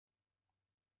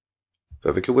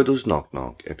Vivika Widow's Knock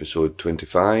Knock, Episode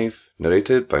 25,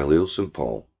 narrated by Leo St.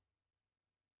 Paul.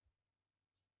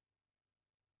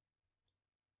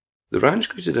 The ranch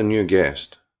greeted a new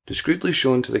guest, discreetly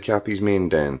shown to the Cappy's main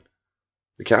den.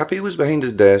 The Cappy was behind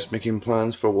his desk making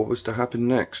plans for what was to happen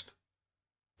next.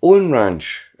 Owen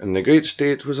Ranch, in the great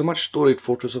state, was a much-storied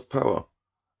fortress of power.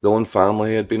 The Owen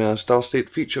family had been a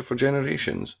star-state feature for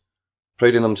generations,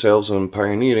 priding themselves on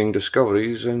pioneering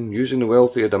discoveries and using the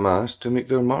wealth they had amassed to make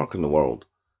their mark in the world.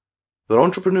 Their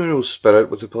entrepreneurial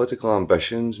spirit with the political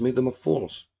ambitions made them a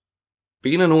force.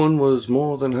 Being an Owen was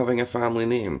more than having a family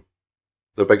name.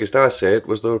 Their biggest asset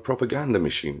was their propaganda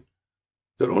machine.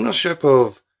 Their ownership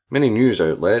of many news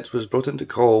outlets was brought into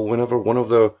call whenever one of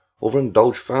their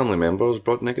overindulged family members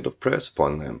brought negative press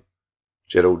upon them.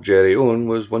 Gerald Jerry Owen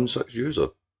was one such user.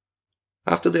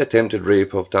 After the attempted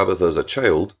rape of Tabitha as a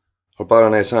child, her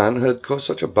Baroness aunt had caused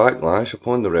such a backlash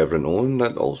upon the Reverend Owen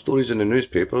that all stories in the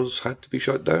newspapers had to be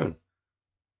shut down.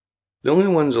 The only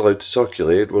ones allowed to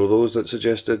circulate were those that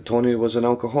suggested Tony was an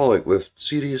alcoholic with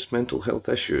serious mental health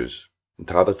issues, and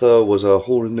Tabitha was a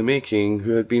whore in the making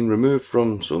who had been removed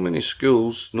from so many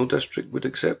schools no district would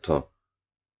accept her.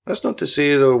 That's not to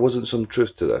say there wasn't some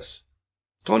truth to this.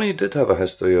 Tony did have a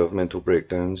history of mental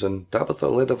breakdowns, and Tabitha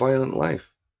led a violent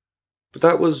life. But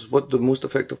that was what the most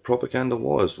effective propaganda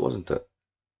was, wasn't it?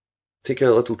 Take a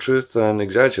little truth and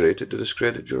exaggerate it to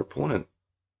discredit your opponent.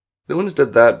 The Owens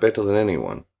did that better than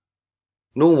anyone.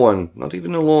 No one, not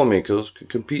even the lawmakers, could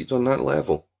compete on that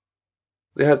level.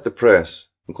 They had the press,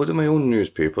 including my own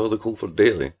newspaper, the Coldford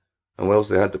Daily, and whilst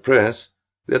they had the press,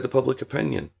 they had the public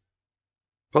opinion.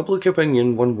 Public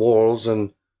opinion won wars,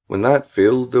 and when that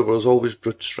failed, there was always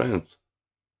brute strength.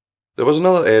 There was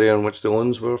another area in which the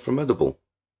Owens were formidable.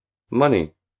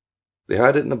 Money. They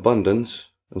had it in abundance,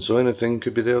 and so anything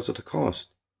could be theirs at a cost.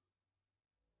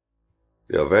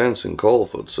 The events in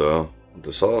Coldford, sir, are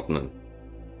disheartening.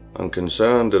 I'm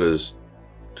concerned it is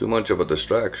too much of a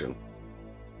distraction.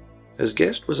 His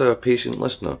guest was a patient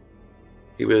listener.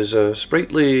 He was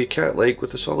sprightly, cat-like,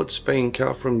 with a solid spine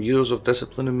carved from years of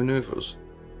discipline and manoeuvres.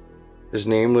 His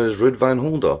name was Rude Van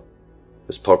Holder.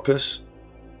 His purpose?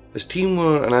 His team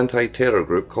were an anti-terror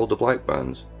group called the Black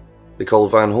Bands. They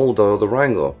called Van Holder the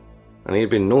Wrangler, and he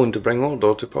had been known to bring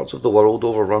order to parts of the world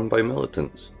overrun by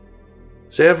militants.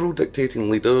 Several dictating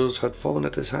leaders had fallen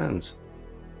at his hands.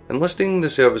 Enlisting the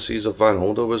services of Van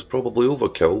Holder was probably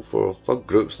overkill for thug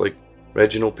groups like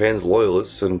Reginald Penn's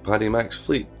Loyalists and Paddy Mac's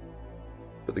Fleet,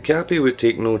 but the Cappy would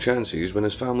take no chances when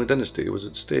his family dynasty was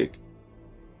at stake.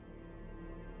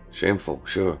 Shameful,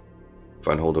 sure,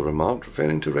 Van Holder remarked,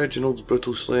 referring to Reginald's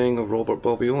brutal slaying of Robert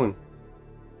Bobby Owen.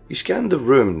 He scanned the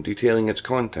room, detailing its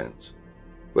contents.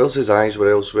 Whilst his eyes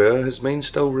were elsewhere, his mind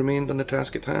still remained on the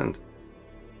task at hand.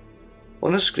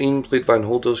 On a screen played Van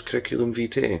Holder's curriculum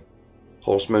vitae.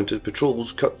 Horse-mounted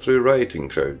patrols cut through rioting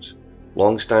crowds,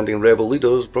 long-standing rebel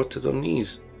leaders brought to their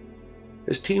knees.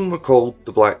 His team were called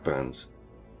the Black Bands.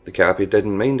 The Cappy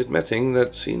didn't mind admitting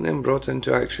that seeing them brought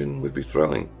into action would be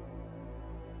thrilling.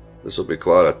 This'll be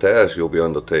quite a task you'll be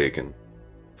undertaking.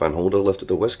 Van Holder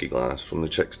lifted a whiskey glass from the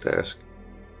chick's desk.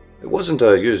 It wasn't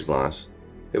a used glass.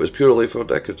 It was purely for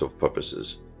decorative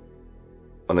purposes.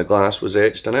 On the glass was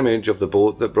etched an image of the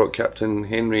boat that brought Captain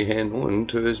Henry Hen Owen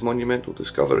to his monumental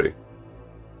discovery.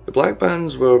 The Black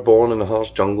Bands were born in the harsh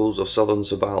jungles of southern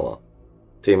Sabala.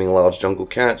 Taming large jungle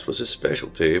cats was his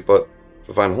specialty, but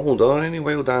for Van Holder, any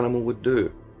wild animal would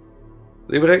do.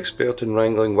 They were expert in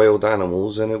wrangling wild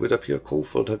animals, and it would appear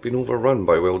Coldford had been overrun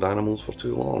by wild animals for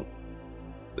too long.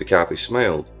 The Cappy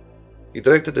smiled. He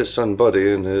directed his son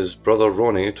Buddy and his brother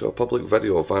Ronnie to a public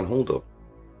video of Van Holder,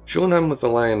 showing him with a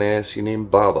lioness he named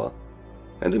Baba.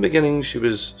 In the beginning she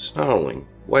was snarling,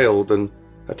 wild, and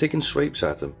had taken swipes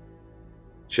at him.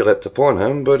 She leapt upon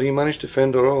him, but he managed to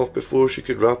fend her off before she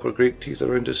could wrap her great teeth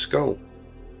around his skull.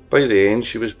 By the end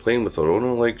she was playing with her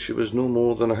owner like she was no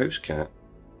more than a house cat.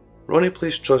 Ronnie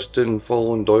placed trust in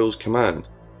following Doyle's command.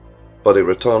 Buddy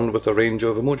returned with a range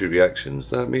of emoji reactions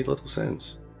that made little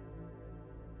sense.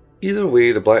 Either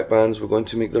way, the Black Bands were going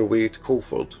to make their way to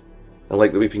Coldford, and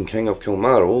like the Weeping King of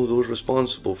Kilmarrow, those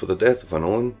responsible for the death of an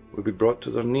Owen would be brought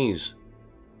to their knees.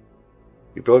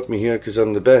 "You brought me here because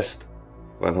I'm the best,"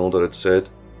 Van Holder had said.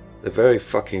 "The very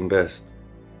fucking best."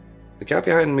 The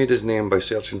Cappy hadn't made his name by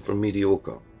searching for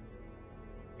mediocre.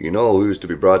 "You know who's to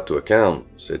be brought to account,"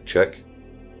 said Chick.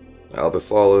 "I'll be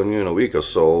following you in a week or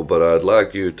so, but I'd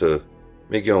like you to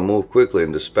make your move quickly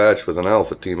and dispatch with an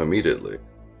Alpha team immediately."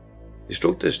 He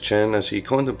stroked his chin as he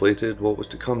contemplated what was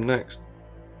to come next.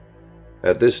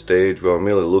 "At this stage, we are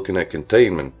merely looking at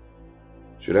containment.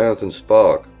 Should anything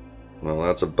spark, well,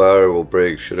 that's a barrier we'll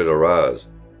break should it arise.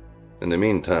 In the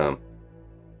meantime,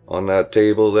 On that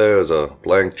table there is a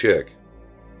blank check.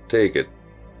 Take it,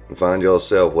 and find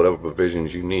yourself whatever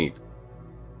provisions you need."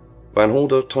 Van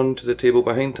Holder turned to the table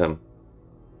behind him.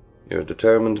 "You're a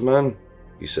determined man,"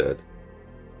 he said.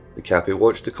 The cappy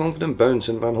watched the confident bounce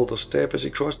in Van Holder's step as he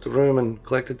crossed the room and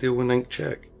collected the one-inch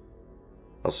check.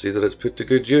 "I'll see that it's put to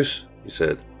good use," he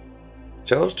said.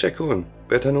 "Charles Chacon,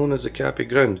 better known as the Cappy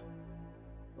Ground."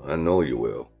 "I know you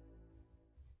will."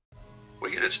 We're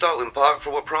here at Startling Park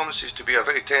for what promises to be a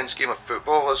very tense game of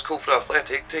football as Coldford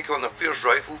Athletic take on the fierce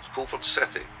rivals Coldford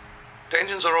City.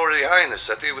 Tensions are already high in the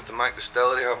city, with the Mac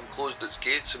Distillery having closed its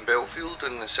gates in Belfield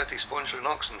and the city sponsoring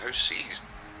auction house seized.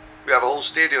 We have a whole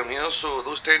stadium here, so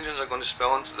those tensions are going to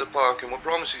spill into the park in what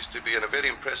promises to be a very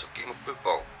impressive game of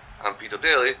football. I'm Peter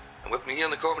Daly, and with me here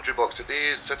in the commentary box today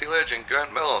is City legend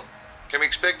Grant Miller. Can we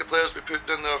expect the players to be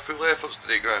putting in their full efforts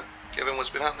today, Grant, given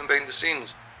what's been happening behind the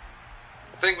scenes?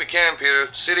 I think we can,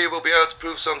 Peter. City will be out to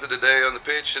prove something today on the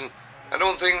pitch, and I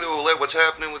don't think they will let what's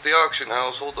happening with the auction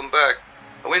house hold them back.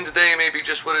 A win today may be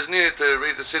just what is needed to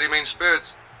raise the City main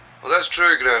spirits. Well, that's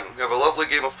true, Grant. We have a lovely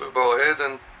game of football ahead,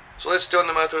 and so let's stay on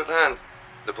the matter at hand.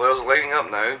 The players are lining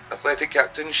up now. Athletic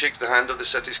captain shakes the hand of the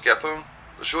City skipper.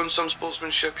 They're showing some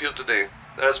sportsmanship here today.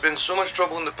 There has been so much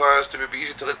trouble in the past, it would be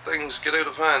easy to let things get out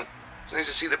of hand. It's nice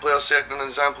to see the players setting an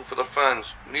example for their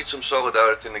fans. We need some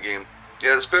solidarity in the game.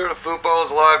 Yeah, the spirit of football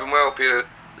is alive and well, Peter.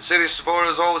 The City's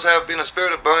supporters always have been a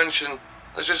spirited bunch, and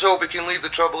let's just hope we can leave the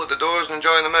trouble at the doors and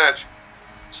enjoy the match.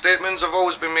 Statements have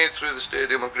always been made through the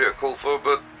stadium of Greater Coldford,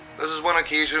 but this is one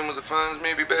occasion where the fans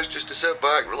may be best just to sit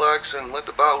back, relax, and let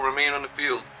the battle remain on the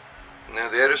field. Now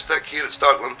the header stick here at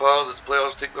Startling Park as the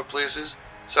players take their places.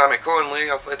 Sammy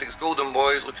Conley, Athletic's golden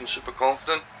boy, is looking super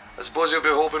confident. I suppose he'll be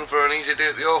hoping for an easy day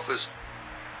at the office.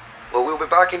 Well, we'll be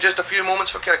back in just a few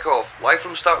moments for kick-off. Live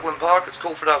from Startling Park, it's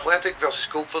Coldford Athletic versus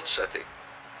Coldford City.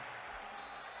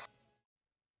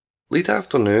 Late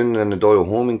afternoon in the Doyle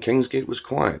home in Kingsgate was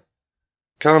quiet.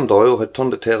 Karen Doyle had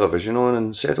turned the television on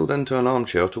and settled into an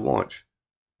armchair to watch.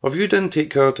 Her view didn't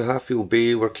take her to Hatfield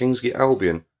Bay, where Kingsgate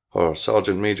Albion, her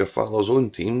Sergeant Major father's own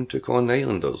team, took on the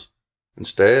Islanders.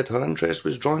 Instead, her interest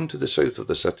was drawn to the south of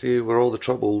the city, where all the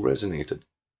trouble resonated.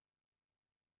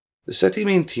 The City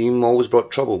main team always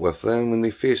brought trouble with them when they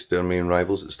faced their main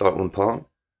rivals at Startling Park.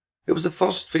 It was the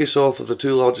first face-off of the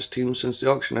two largest teams since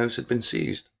the auction house had been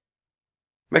seized.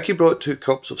 Mickey brought 2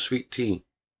 cups of sweet tea.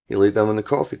 He laid them on the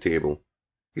coffee table.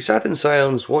 He sat in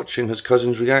silence watching his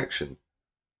cousin's reaction.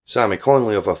 Sammy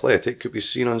Conley of Athletic could be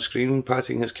seen on screen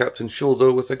patting his captain's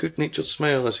shoulder with a good-natured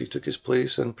smile as he took his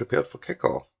place and prepared for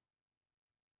kick-off.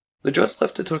 The judge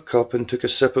lifted her cup and took a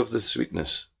sip of the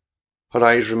sweetness. Her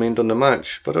eyes remained on the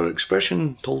match, but her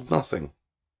expression told nothing.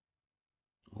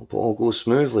 "Hope it all goes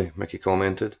smoothly," Mickey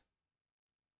commented.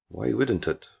 "Why wouldn't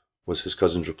it?" was his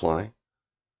cousin's reply.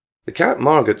 The cat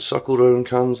Margaret circled around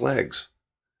Karen's legs.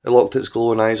 It locked its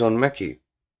glowing eyes on Mickey.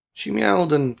 She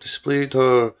meowed and displayed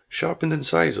her sharpened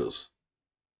incisors.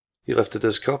 He lifted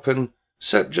his cup and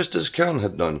sipped just as Karen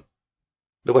had done.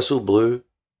 The whistle blew,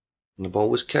 and the ball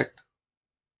was kicked.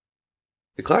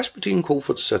 The clash between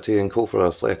Coldford City and Coldford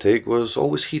Athletic was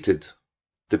always heated.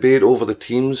 Debate over the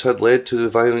teams had led to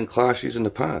violent clashes in the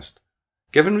past.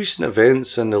 Given recent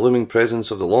events and the looming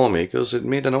presence of the lawmakers, it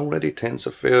made an already tense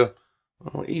affair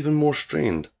even more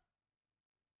strained.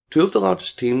 2 of the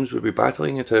largest teams would be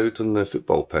battling it out on the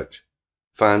football pitch.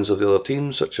 Fans of the other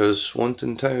teams, such as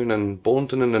Swanton Town and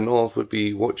Bournemouth in the north, would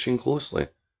be watching closely.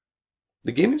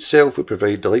 The game itself would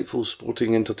provide delightful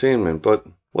sporting entertainment, but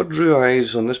what drew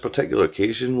eyes on this particular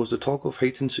occasion was the talk of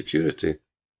heightened security.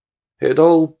 It had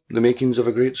all the makings of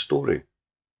a great story.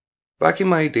 Back in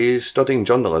my days studying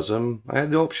journalism, I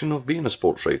had the option of being a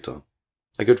sports writer.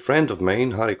 A good friend of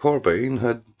mine, Harry Corbine,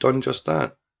 had done just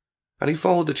that, and he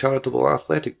followed the charitable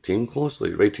athletic team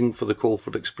closely, writing for the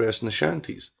Coldford Express and the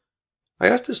Shanties. I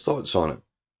asked his thoughts on it.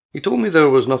 He told me there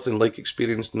was nothing like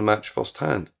experiencing the match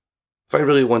firsthand. If I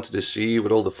really wanted to see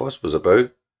what all the fuss was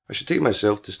about, I should take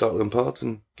myself to Startling Park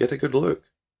and get a good look.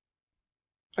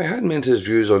 I had meant his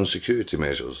views on security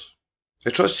measures. I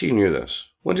trust he knew this.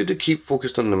 Wanted to keep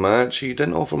focused on the match, he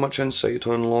didn't offer much insight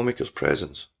on lawmakers'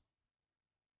 presence.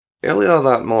 Earlier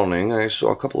that morning, I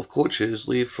saw a couple of coaches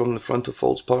leave from the front of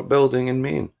Falls Park building in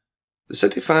Maine. The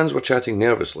City fans were chatting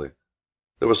nervously.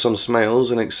 There were some smiles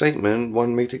and excitement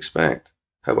one might expect.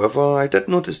 However, I did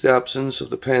notice the absence of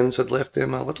the pens had left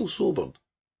them a little sobered.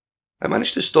 I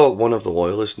managed to stop one of the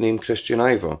loyalists named Christian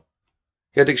Ivor.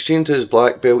 He had exchanged his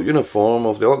black belt uniform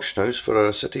of the auction house for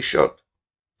a City shirt.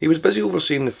 He was busy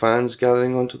overseeing the fans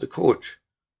gathering onto the coach.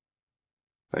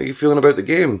 "How are you feeling about the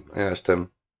game?" I asked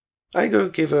him. Ivor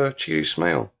gave a cheery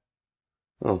smile.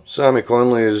 "Well, Sammy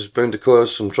Conley is bound to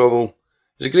cause some trouble.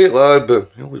 He's a great lad,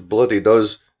 but he always bloody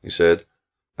does, he said.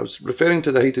 I was referring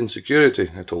to the heightened security,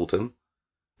 I told him.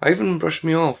 Ivan brushed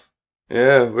me off.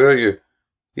 Yeah, were you?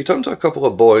 He turned to a couple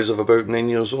of boys of about 9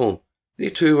 years old.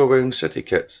 They too were wearing city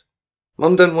kits.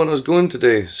 Mum didn't want us going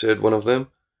today, said one of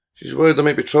them. She's worried there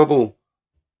might be trouble.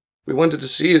 We wanted to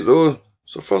see it, though.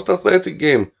 It's our first athletic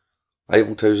game.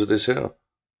 Ivan tousled his hair.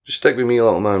 Just stick with me,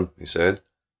 little man, he said.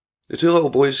 The two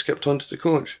little boys skipped on to the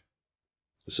coach.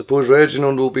 I suppose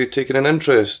Reginald will be taking an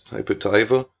interest, I put to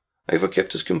Ivor. Ivor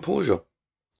kept his composure.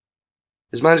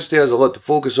 His Majesty has a lot to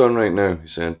focus on right now, he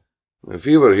said. If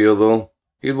he were here, though,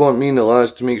 he'd want me and the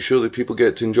lads to make sure that people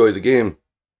get to enjoy the game.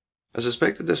 I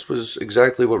suspected this was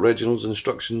exactly what Reginald's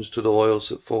instructions to the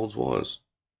loyals at Falls was.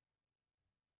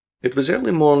 It was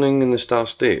early morning in the Star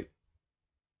State.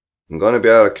 I'm going to be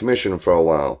out of commission for a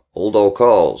while. Hold all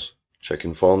calls, Chick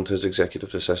informed his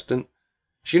executive assistant.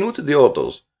 She noted the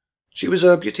orders. She was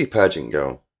a beauty pageant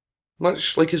girl,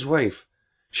 much like his wife.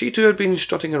 She too had been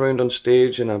strutting around on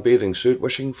stage in a bathing suit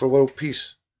wishing for world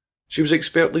peace. She was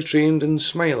expertly trained in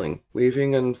smiling,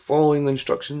 waving and following the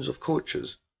instructions of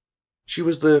coaches. She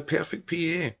was the perfect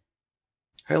PA.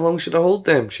 How long should I hold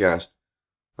them? She asked.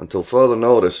 Until further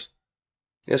notice.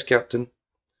 Yes, Captain.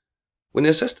 When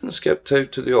the assistant skipped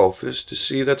out to the office to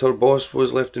see that her boss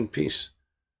was left in peace,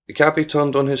 the cappy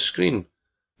turned on his screen.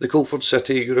 The Coldford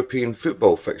City European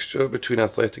football fixture between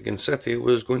Athletic and City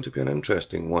was going to be an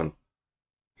interesting one.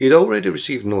 He had already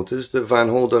received notice that Van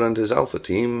Holder and his Alpha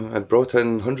team had brought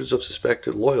in hundreds of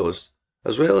suspected loyalists,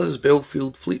 as well as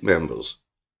Belfield Fleet members.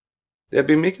 They had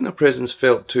been making their presence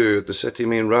felt too at the City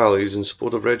main rallies in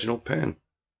support of Reginald Penn.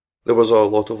 There was a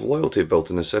lot of loyalty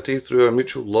built in the city through a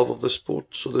mutual love of the sport,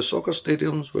 so the soccer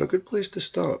stadiums were a good place to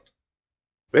start.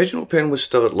 Reginald Penn was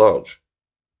still at large.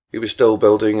 He was still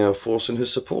building a force in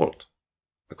his support.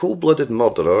 A cold-blooded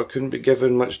murderer couldn't be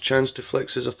given much chance to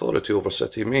flex his authority over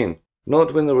City Main,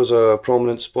 not when there was a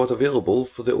prominent spot available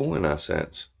for the Owen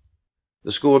assets.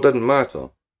 The score didn't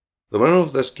matter. The winner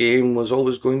of this game was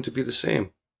always going to be the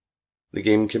same. The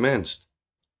game commenced.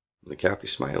 The cappy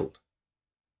smiled.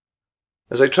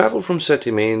 As I travelled from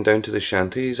City Main down to the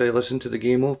shanties, I listened to the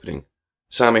game opening.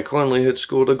 Sammy Conley had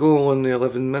scored a goal on the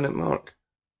 11-minute mark.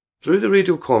 Through the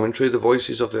radio commentary, the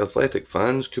voices of the Athletic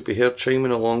fans could be heard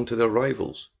chiming along to their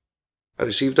rivals. I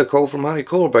received a call from Harry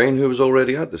Corbine, who was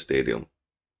already at the stadium.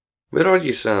 Where are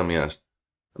you, Sam? He asked.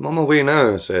 I'm on my way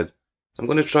now, I said. I'm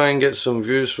going to try and get some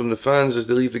views from the fans as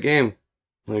they leave the game.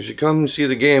 You should come and see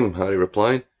the game, Harry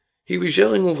replied. He was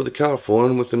yelling over the car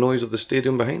phone with the noise of the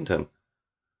stadium behind him.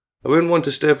 I wouldn't want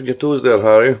to step on your toes there,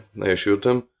 Harry, I assured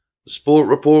him. The sport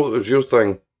report is your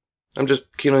thing. I'm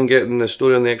just keen on getting the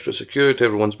story on the extra security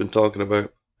everyone's been talking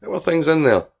about. How are things in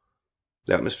there?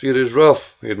 The atmosphere is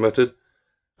rough, he admitted.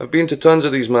 I've been to tons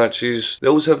of these matches. They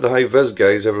always have the high-vis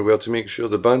guys everywhere to make sure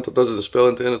the banter doesn't spill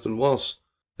into anything worse.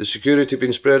 The security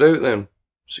been spread out then?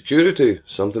 Security?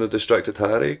 Something had distracted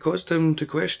Harry, caused him to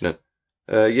question it.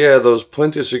 Yeah, there's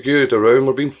plenty of security around.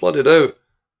 We're being flooded out.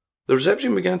 The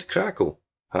reception began to crackle.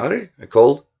 Harry? I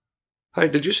called. Harry,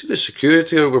 did you see the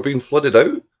security or we're being flooded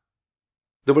out?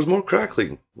 There was more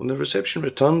crackling. When the reception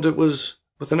returned, it was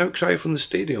with an outcry from the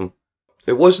stadium.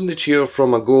 It wasn't the cheer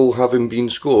from a goal having been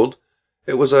scored.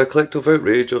 It was a collective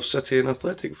outrage of City and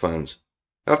Athletic fans.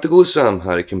 I have to go, Sam,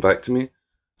 Harry came back to me.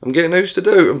 I'm getting ousted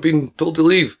out. I'm being told to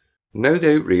leave. Now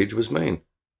the outrage was mine.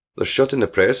 They're shutting the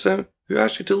press out? Who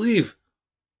asked you to leave?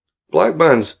 Black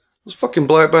bands. There's fucking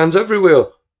black bands everywhere.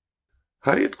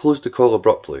 Harry had closed the call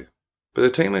abruptly. By the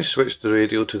time I switched the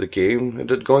radio to the game,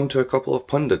 it had gone to a couple of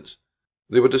pundits.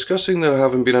 They were discussing there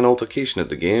having been an altercation at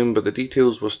the game, but the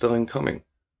details were still incoming.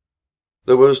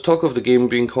 There was talk of the game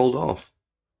being called off.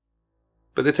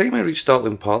 By the time I reached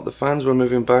Startling Park, the fans were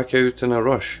moving back out in a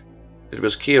rush. It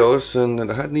was chaos, and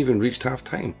it hadn't even reached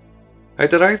half-time. I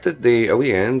had arrived at the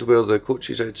away end where the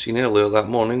coaches I had seen earlier that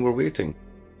morning were waiting.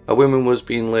 A woman was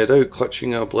being led out,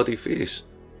 clutching a bloody face.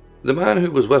 The man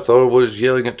who was with her was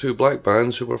yelling at two black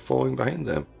bands who were following behind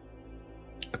them.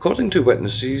 According to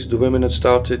witnesses, the woman had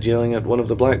started yelling at one of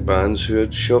the black bands who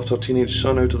had shoved her teenage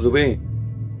son out of the way.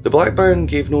 The black band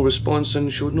gave no response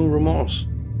and showed no remorse.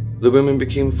 The woman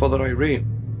became further irate.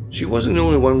 She wasn't the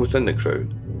only one within the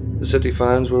crowd. The City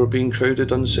fans were being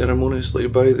crowded unceremoniously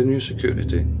by the new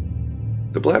security.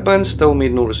 The black band still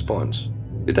made no response.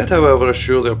 They did, however,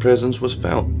 assure their presence was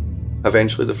felt.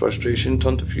 Eventually the frustration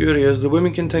turned to fury as the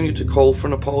woman continued to call for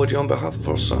an apology on behalf of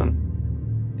her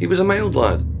son. He was a mild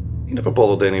lad. He never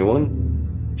bothered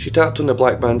anyone. She tapped on the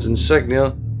black band's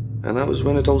insignia, and that was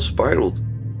when it all spiraled.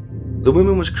 The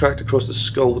woman was cracked across the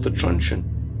skull with a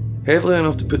truncheon, heavily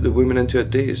enough to put the woman into a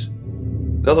daze.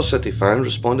 The other City fans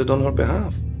responded on her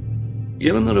behalf.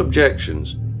 yelling their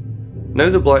objections. Now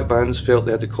the black bands felt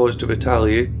they had the cause to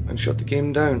retaliate and shut the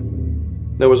game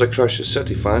down. There was a crush as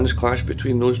City fans clashed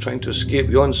between those trying to escape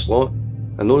the onslaught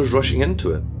and those rushing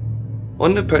into it.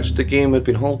 On the pitch the game had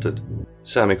been halted.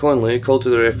 Sammy Conley called to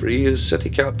the referee as City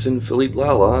captain Philippe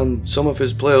Lala and some of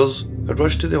his players had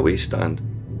rushed to the away stand.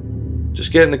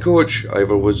 "Just getting the coach,"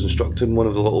 Ivor was instructing one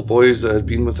of the little boys that had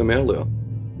been with him earlier.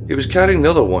 He was carrying the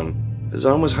other one. His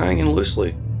arm was hanging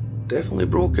loosely, definitely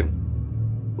broken.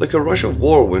 Like a rush of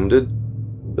war wounded,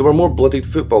 there were more bloodied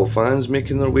football fans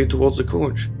making their way towards the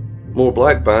coach. More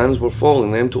black bands were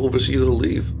following them to oversee their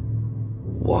leave.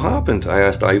 "What happened?" I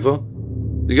asked Ivor.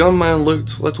 The young man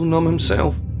looked a little numb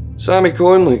himself. "Sammy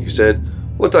Conley," he said.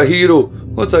 "What a hero!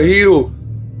 What a hero!"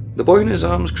 The boy in his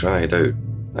arms cried out.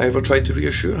 Ivor tried to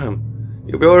reassure him.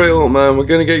 "You'll be alright, old man. We're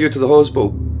going to get you to the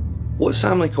hospital." What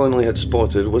Sammy Conley had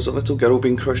spotted was a little girl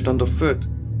being crushed underfoot.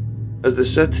 As the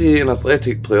City and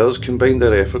Athletic players combined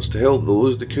their efforts to help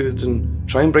those they could and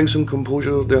try and bring some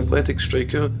composure, the Athletic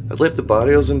striker had leapt the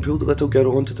barriers and pulled the little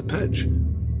girl onto the pitch.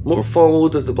 More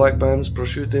followed as the black bands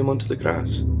pursued them onto the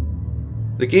grass.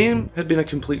 The game had been a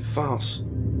complete farce.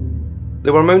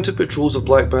 There were mounted patrols of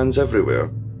black bands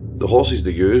everywhere. The horses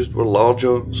they used were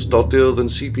larger, sturdier than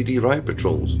CPD riot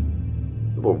patrols.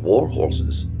 They were war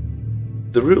horses.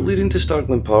 The route leading to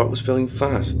Starglen Park was filling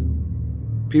fast.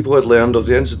 People had learned of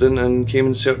the incident and came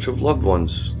in search of loved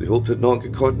ones they hoped had not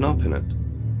get caught up in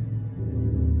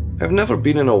it. I've never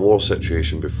been in a war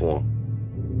situation before.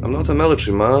 I'm not a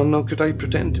military man, nor could I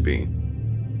pretend to be.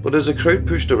 But as the crowd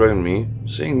pushed around me,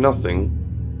 saying nothing,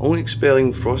 only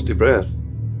expelling frosty breath,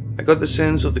 I got the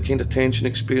sense of the kind of tension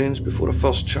experienced before a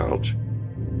first charge.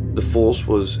 The force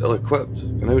was ill-equipped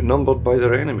and outnumbered by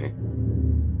their enemy.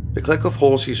 The click of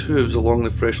horses' hooves along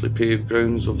the freshly paved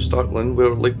grounds of Starkland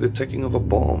were like the ticking of a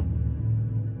bomb.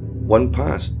 One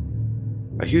passed,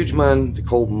 a huge man they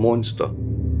called Monster.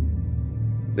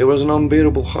 There was an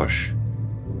unbearable hush.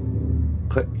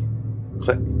 Click,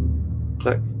 click,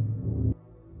 click.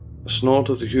 A snort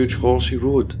of the huge horse he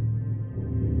rode.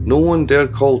 No one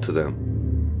dared call to them.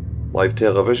 Live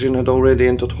television had already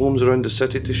entered homes around the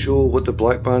city to show what the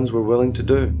black bands were willing to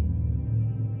do.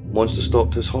 Monster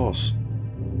stopped his horse.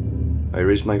 I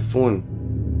raised my phone.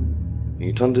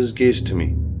 He turned his gaze to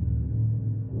me.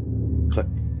 Click.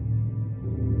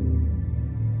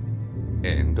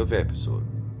 End of episode.